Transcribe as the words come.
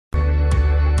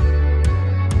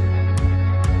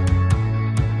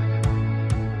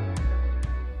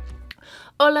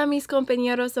Hola mis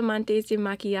compañeros amantes de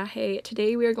maquillaje.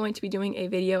 Today we are going to be doing a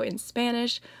video in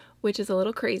Spanish, which is a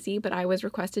little crazy, but I was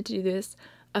requested to do this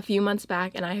a few months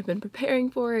back and I have been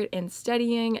preparing for it and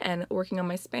studying and working on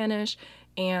my Spanish,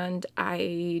 and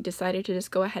I decided to just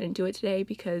go ahead and do it today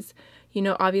because, you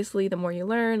know, obviously the more you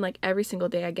learn, like every single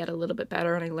day I get a little bit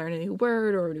better and I learn a new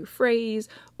word or a new phrase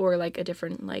or like a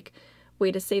different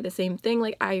way to say the same thing.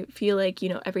 Like I feel like, you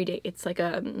know, every day it's like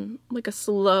a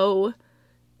slow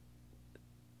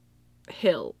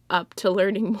hill up to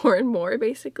learning more and more,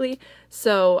 basically.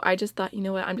 So I just thought, you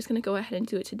know what, I'm just gonna go ahead and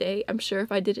do it today. I'm sure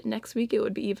if I did it next week it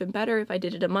would be even better. If I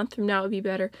did it a month from now it would be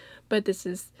better, but this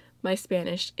is my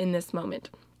Spanish in this moment.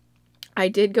 I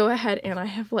did go ahead and I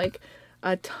have like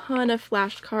a ton of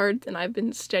flashcards and I've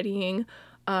been studying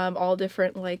all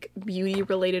different like beauty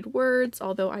related words,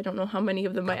 although I don't know how many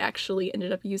of them I actually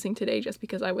ended up using today just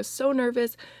because I was so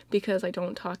nervous, because I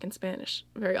don't talk in Spanish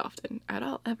very often at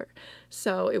all, ever.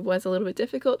 So it was a little bit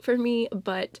difficult for me,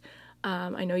 but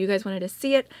I know you guys wanted to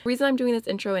see it. The reason I'm doing this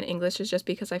intro in English is just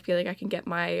because I feel like I can get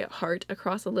my heart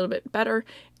across a little bit better,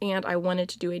 and I wanted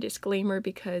to do a disclaimer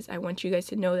because I want you guys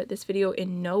to know that this video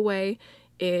in no way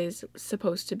is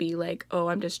supposed to be like, oh,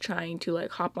 I'm just trying to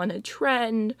like hop on a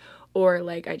trend, or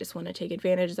like I just want to take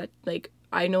advantage that, like,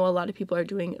 I know a lot of people are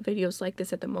doing videos like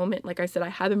this at the moment. Like I said, I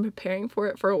have been preparing for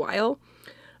it for a while,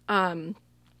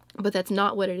 but that's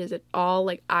not what it is at all.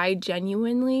 Like I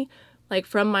genuinely, like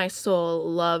from my soul,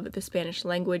 love the Spanish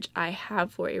language. I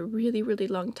have for a really, really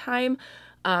long time.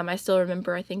 I still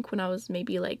remember, I think when I was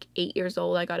maybe like 8 years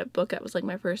old, I got a book that was like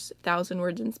my first 1,000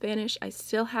 words in Spanish. I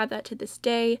still have that to this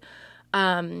day.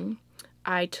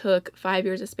 I took 5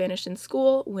 years of Spanish in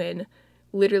school when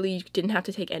literally you didn't have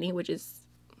to take any, which is,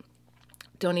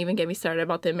 don't even get me started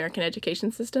about the American education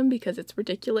system because it's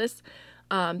ridiculous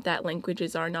that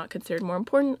languages are not considered more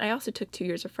important. I also took 2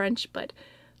 years of French, but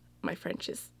my French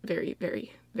is very,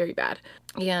 very, very bad.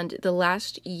 And the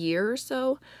last year or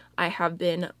so, I have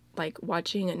been like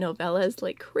watching novellas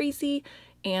like crazy,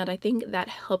 and I think that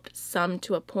helped some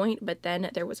to a point, but then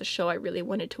there was a show I really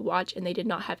wanted to watch and they did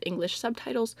not have English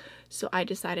subtitles, so I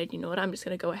decided, you know what, I'm just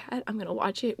gonna go ahead, I'm gonna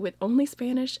watch it with only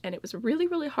Spanish, and it was really,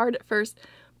 really hard at first,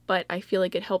 but I feel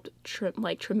like it helped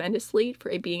tremendously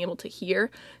for being able to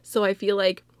hear. So I feel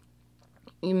like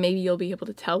maybe you'll be able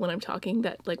to tell when I'm talking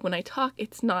that, like, when I talk,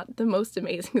 it's not the most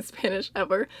amazing Spanish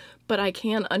ever, but I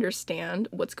can understand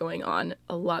what's going on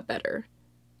a lot better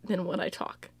than when I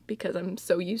talk, because I'm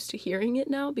so used to hearing it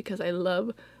now, because I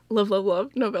love, love, love,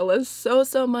 love novellas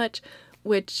so much,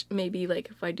 which maybe, like,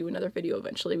 if I do another video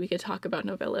eventually, we could talk about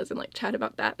novellas and, like, chat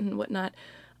about that and whatnot.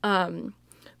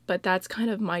 But that's kind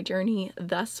of my journey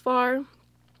thus far.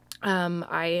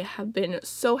 I have been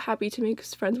so happy to make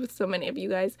friends with so many of you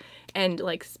guys and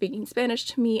like speaking Spanish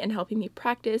to me and helping me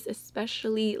practice,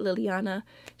 especially Liliana.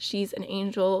 She's an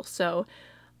angel, so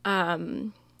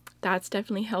that's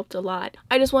definitely helped a lot.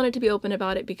 I just wanted to be open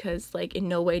about it because, like, in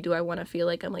no way do I want to feel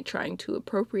like I'm like trying to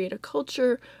appropriate a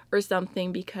culture or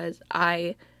something, because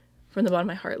I, from the bottom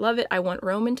of my heart, love it. I want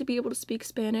Roman to be able to speak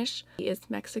Spanish. He is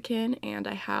Mexican, and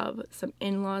I have some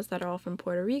in-laws that are all from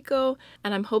Puerto Rico,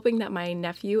 and I'm hoping that my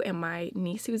nephew and my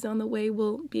niece who's on the way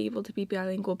will be able to be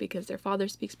bilingual because their father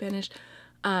speaks Spanish.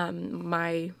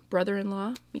 My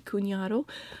brother-in-law, mi cuñado.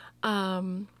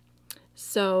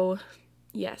 So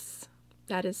yes,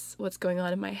 that is what's going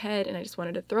on in my head, and I just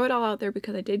wanted to throw it all out there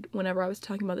because I did, whenever I was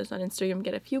talking about this on Instagram,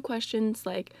 get a few questions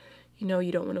like, you know,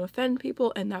 you don't want to offend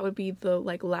people, and that would be the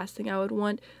like last thing I would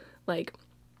want. Like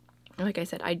I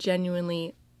said, I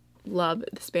genuinely love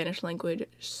the Spanish language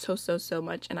so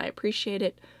much, and I appreciate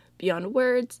it beyond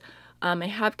words. I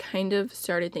have kind of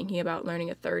started thinking about learning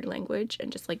a third language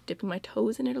and just like dipping my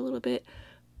toes in it a little bit,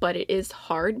 but it is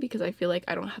hard because I feel like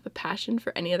I don't have a passion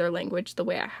for any other language the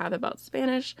way I have about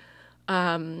Spanish.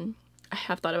 I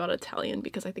have thought about Italian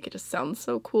because I think it just sounds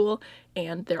so cool,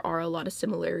 and there are a lot of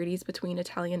similarities between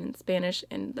Italian and Spanish,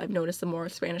 and I've noticed the more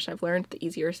Spanish I've learned, the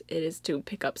easier it is to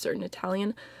pick up certain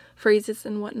Italian phrases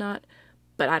and whatnot.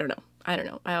 But I don't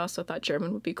know. I also thought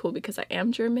German would be cool because I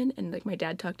am German, and like my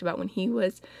dad talked about when he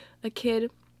was a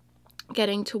kid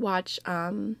getting to watch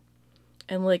and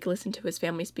like listen to his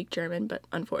family speak German, but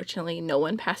unfortunately no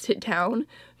one passed it down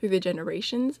through the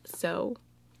generations, so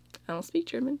I don't speak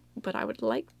German, but I would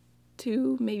like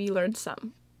to maybe learn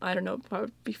some. I don't know if I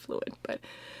would be fluent, but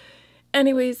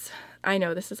anyways, I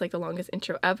know this is like the longest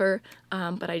intro ever,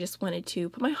 but I just wanted to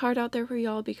put my heart out there for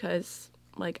y'all because,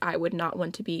 like, I would not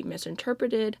want to be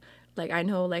misinterpreted. Like, I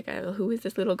know, like, who is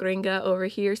this little gringa over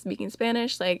here speaking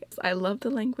Spanish? Like, I love the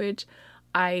language.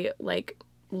 I, like,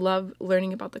 love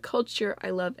learning about the culture. I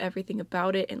love everything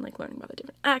about it, and, like, learning about the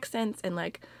different accents and,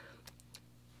 like,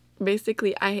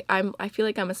 Basically, I feel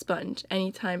like I'm a sponge.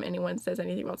 Anytime anyone says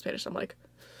anything about Spanish, I'm like,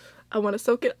 I want to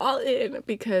soak it all in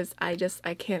because I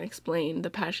can't explain the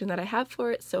passion that I have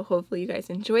for it. So hopefully you guys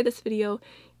enjoy this video,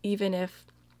 even if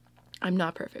I'm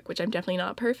not perfect, which I'm definitely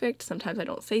not perfect. Sometimes I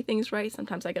don't say things right.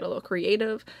 Sometimes I get a little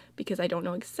creative because I don't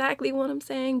know exactly what I'm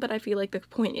saying, but I feel like the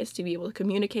point is to be able to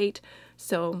communicate.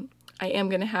 So I am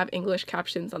going to have English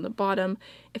captions on the bottom.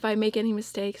 If I make any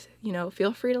mistakes, you know,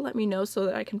 feel free to let me know so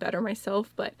that I can better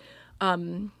myself. But,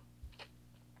 you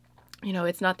know,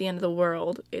 it's not the end of the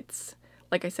world. It's,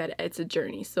 like I said, it's a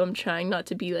journey. So I'm trying not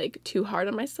to be like too hard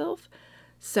on myself.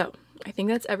 So I think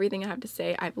that's everything I have to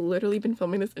say. I've literally been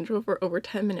filming this intro for over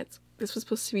 10 minutes. This was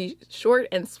supposed to be short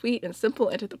and sweet and simple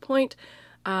and to the point.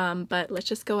 But let's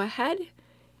just go ahead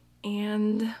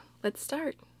and let's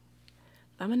start.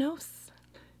 Vámonos.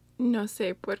 No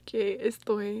sé por qué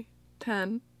estoy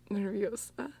tan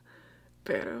nerviosa,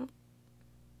 pero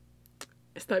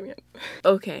está bien.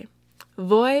 Ok,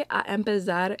 voy a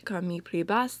empezar con mi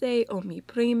pre-base o mi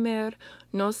primer.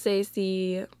 No sé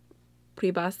si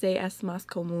pre-base es más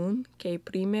común que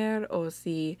primer o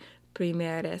si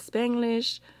primer es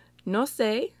Spanglish. No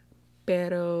sé,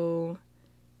 pero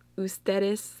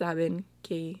ustedes saben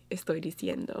qué estoy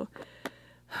diciendo.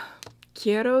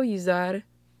 Quiero usar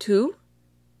tú,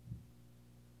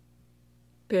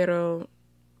 pero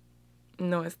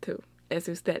no es tú, es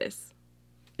ustedes.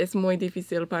 Es muy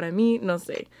difícil para mí, no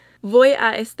sé. Voy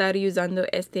a estar usando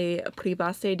este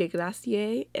pre-base de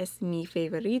Glacier. Es mi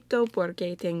favorito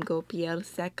porque tengo piel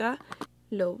seca.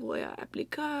 Lo voy a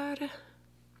aplicar.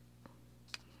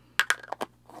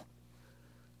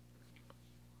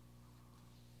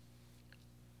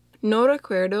 No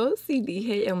recuerdo si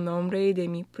dije el nombre de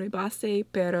mi pre-base,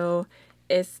 pero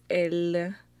es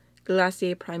el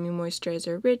Glacier Priming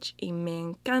Moisturizer Rich y me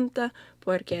encanta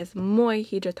porque es muy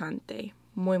hidratante.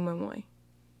 Muy, muy, muy.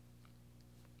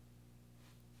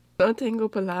 No tengo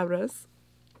palabras.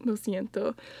 Lo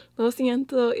siento. Lo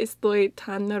siento, estoy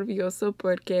tan nervioso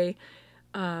porque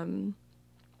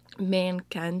me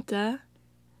encanta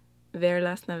ver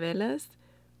las novelas,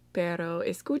 pero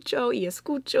escucho y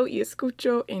escucho y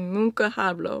escucho y nunca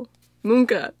hablo.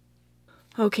 Nunca.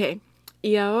 Ok.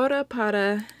 Y ahora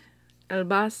para el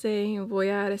base voy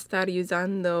a estar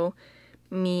usando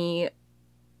mi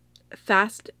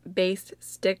Fast Base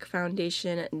Stick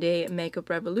Foundation de Makeup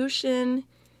Revolution.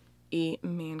 Y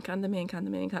me encanta, me encanta,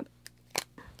 me encanta.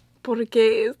 ¿Por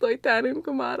qué estoy tan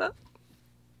encomada?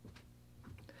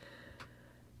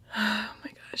 Oh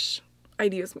my gosh. Ay,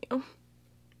 Dios mío.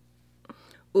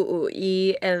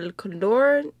 Y el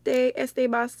color de este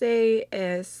base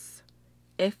es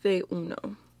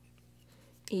F1.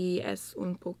 Y es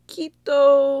un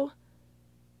poquito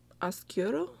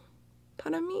oscuro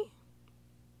para mí.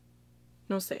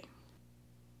 No sé.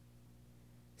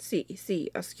 Sí,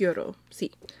 sí, oscuro,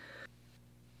 sí.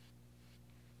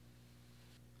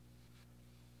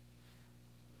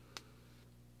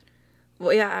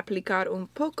 Voy a aplicar un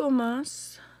poco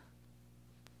más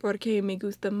porque me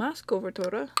gusta más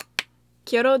cobertura.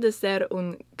 Quiero decir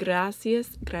un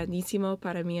gracias grandísimo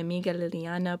para mi amiga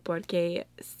Liliana porque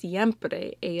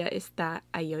siempre ella está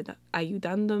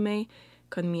ayudándome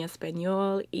con mi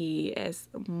español y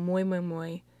es muy, muy,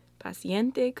 muy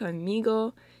paciente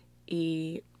conmigo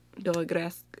y lo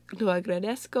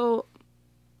agradezco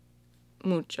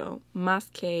mucho, más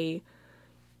que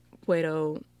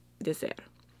puedo decir.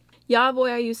 Ya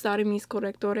voy a usar mis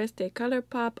correctores de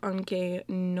ColourPop, aunque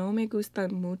no me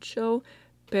gustan mucho,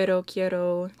 pero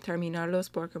quiero terminarlos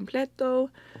por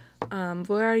completo.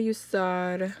 Voy a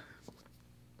usar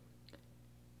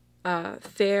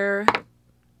Fair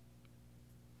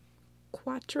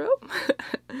 4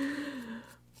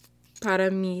 para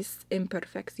mis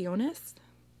imperfecciones.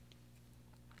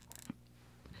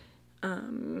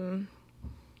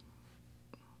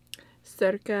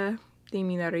 Cerca de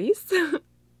mi nariz.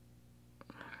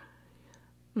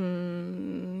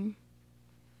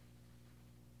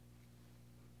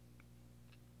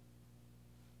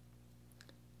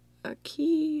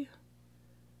 Aquí,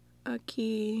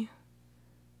 aquí,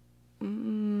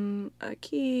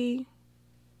 aquí,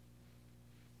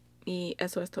 y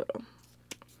eso es todo.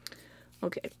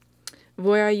 Ok,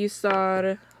 voy a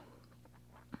usar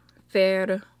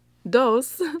Fair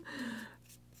 2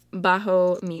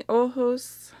 bajo mis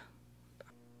ojos.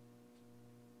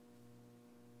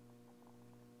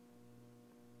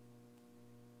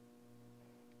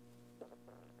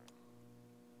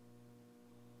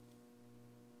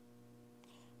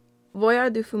 Voy a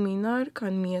difuminar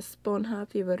con mi esponja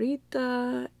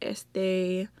favorita,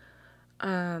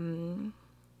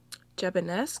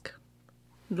 Japanesque.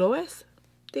 ¿Lo es?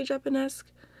 De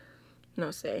Japanesque.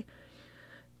 no sé.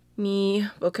 Mi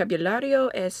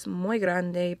vocabulario es muy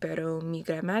grande, pero mi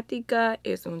gramática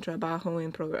es un trabajo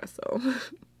en progreso.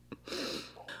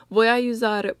 Voy a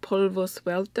usar polvo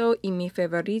suelto y mi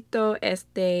favorito es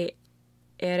de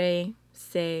RCMA.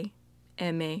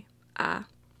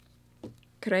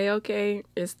 Creo que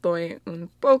estoy un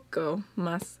poco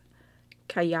más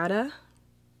callada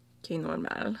que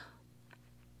normal.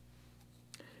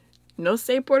 No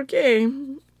sé por qué.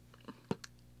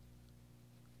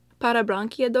 Para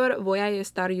bronceador voy a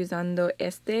estar usando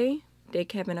este de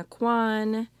Kevyn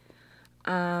Aucoin.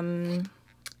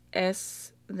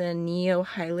 Es de Neo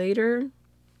Highlighter.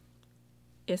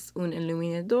 Es un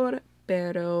iluminador,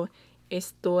 pero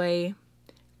estoy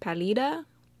pálida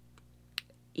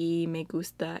y me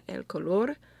gusta el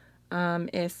color.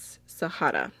 Es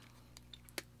Sahara.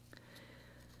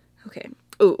 Ok.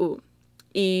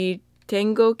 Y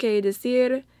tengo que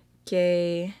decir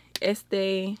que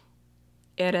este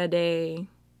era de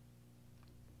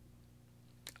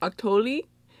Octoly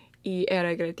y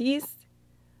era gratis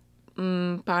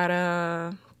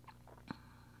para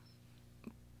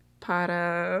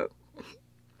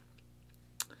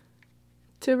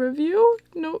to review.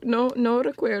 No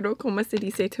recuerdo cómo se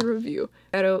dice to review,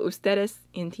 pero ustedes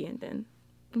entienden.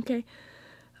 Ok.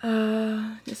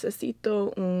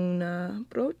 Necesito una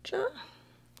brocha.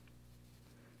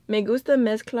 Me gusta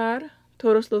mezclar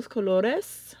todos los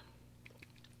colores.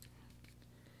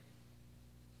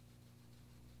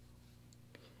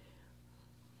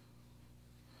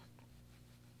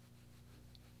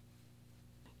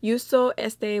 Uso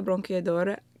este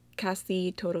bronceador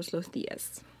casi todos los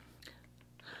días.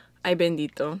 Ay,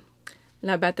 bendito.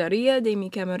 La batería de mi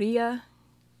cámara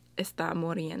está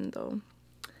muriendo.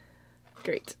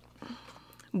 Great.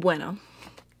 Bueno.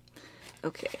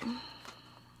 Ok.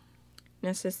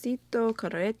 Necesito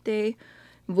carrete.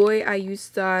 Voy a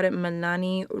usar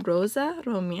Milani Rosa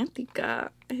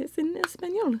Romántica. Es en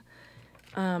español.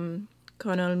 Con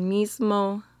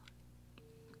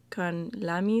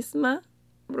la misma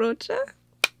brocha.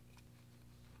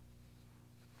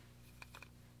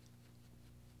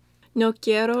 No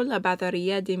quiero la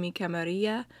batería de mi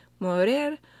cámara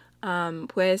morir,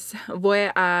 pues voy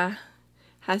a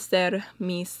hacer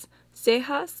mis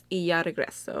cejas y ya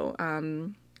regreso.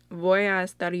 Voy a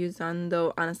estar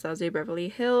usando Anastasia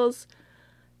Beverly Hills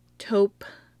Taupe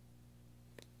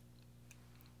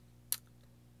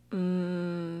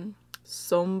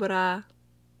sombra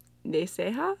de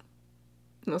ceja,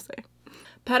 no sé.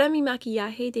 Para mi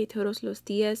maquillaje de todos los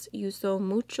días uso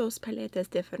muchas paletas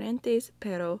diferentes,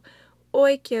 pero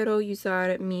hoy quiero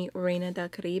usar mi Reina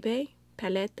del Caribe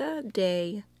paleta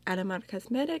de AMYLOVES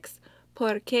Cosmetics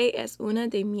porque es una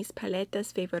de mis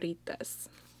paletas favoritas.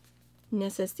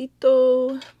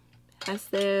 Necesito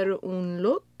hacer un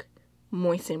look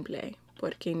muy simple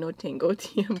porque no tengo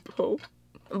tiempo.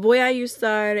 Voy a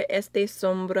usar esta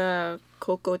sombra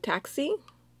Coco Taxi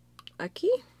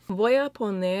aquí. Voy a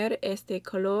poner este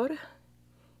color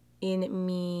en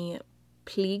mi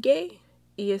pliegue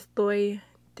y estoy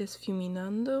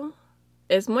difuminando.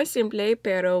 Es muy simple,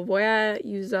 pero voy a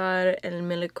usar el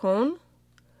melicón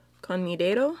con mi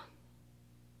dedo.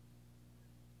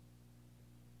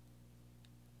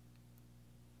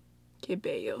 Qué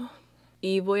bello.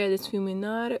 Y voy a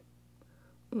difuminar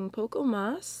un poco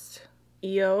más.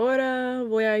 Y ahora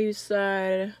voy a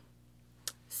usar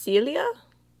Celia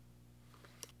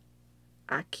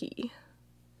aquí.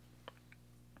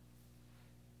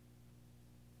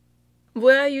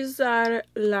 Voy a usar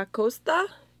la costa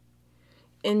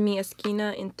en mi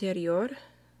esquina interior.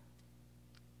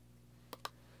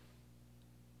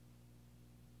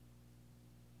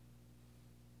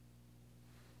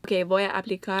 Ok, voy a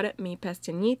aplicar mi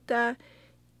pestañita.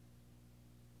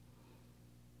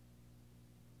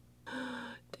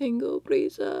 Tengo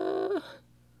prisa.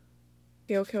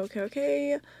 Ok.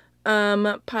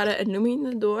 Para el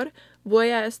iluminador voy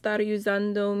a estar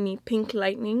usando mi Pink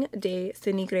Lightning de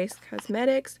Grace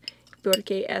Cosmetics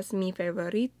porque es mi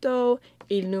favorito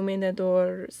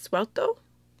iluminador suelto,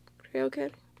 creo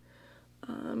que.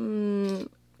 Con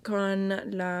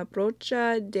la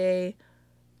brocha de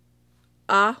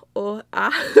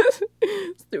AOA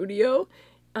Studio.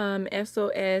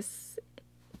 Eso es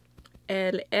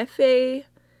el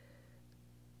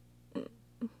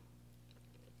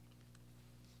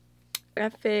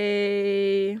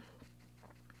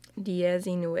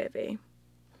F19.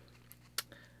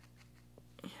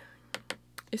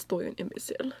 Estoy un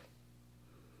imbécil.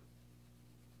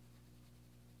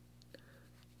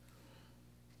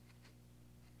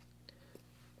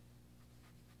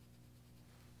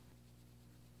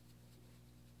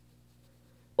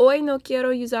 Hoy no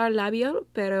quiero usar labial,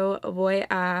 pero voy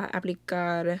a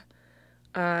aplicar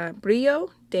brillo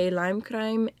de Lime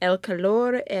Crime. El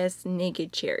color es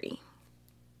Naked Cherry.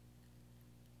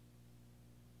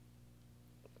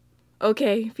 Ok,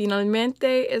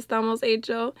 finalmente estamos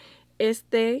hechos.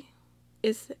 Este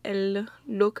es el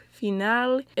look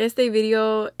final. Este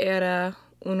video era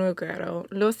un regalo.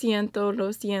 Lo siento,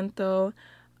 lo siento.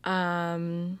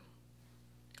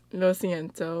 Lo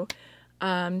siento.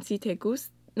 Si te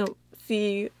gusta, no,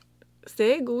 si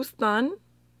se gustan,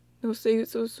 no sé,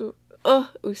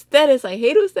 ustedes, I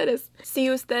hate ustedes.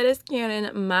 Si ustedes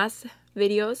quieren más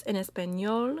videos en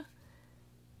español,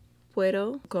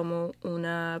 puedo como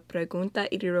una pregunta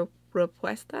y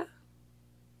respuesta.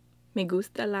 Me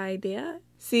gusta la idea.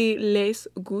 Si les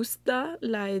gusta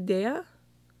la idea,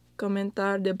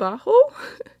 comentar debajo.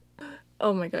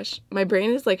 Oh my gosh, my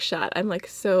brain is like shot. I'm like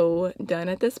so done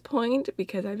at this point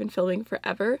because I've been filming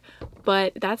forever.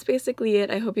 But that's basically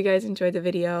it. I hope you guys enjoyed the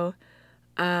video.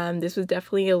 This was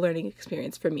definitely a learning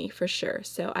experience for me, for sure.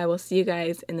 So I will see you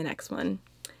guys in the next one.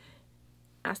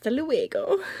 Hasta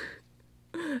luego.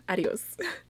 Adios.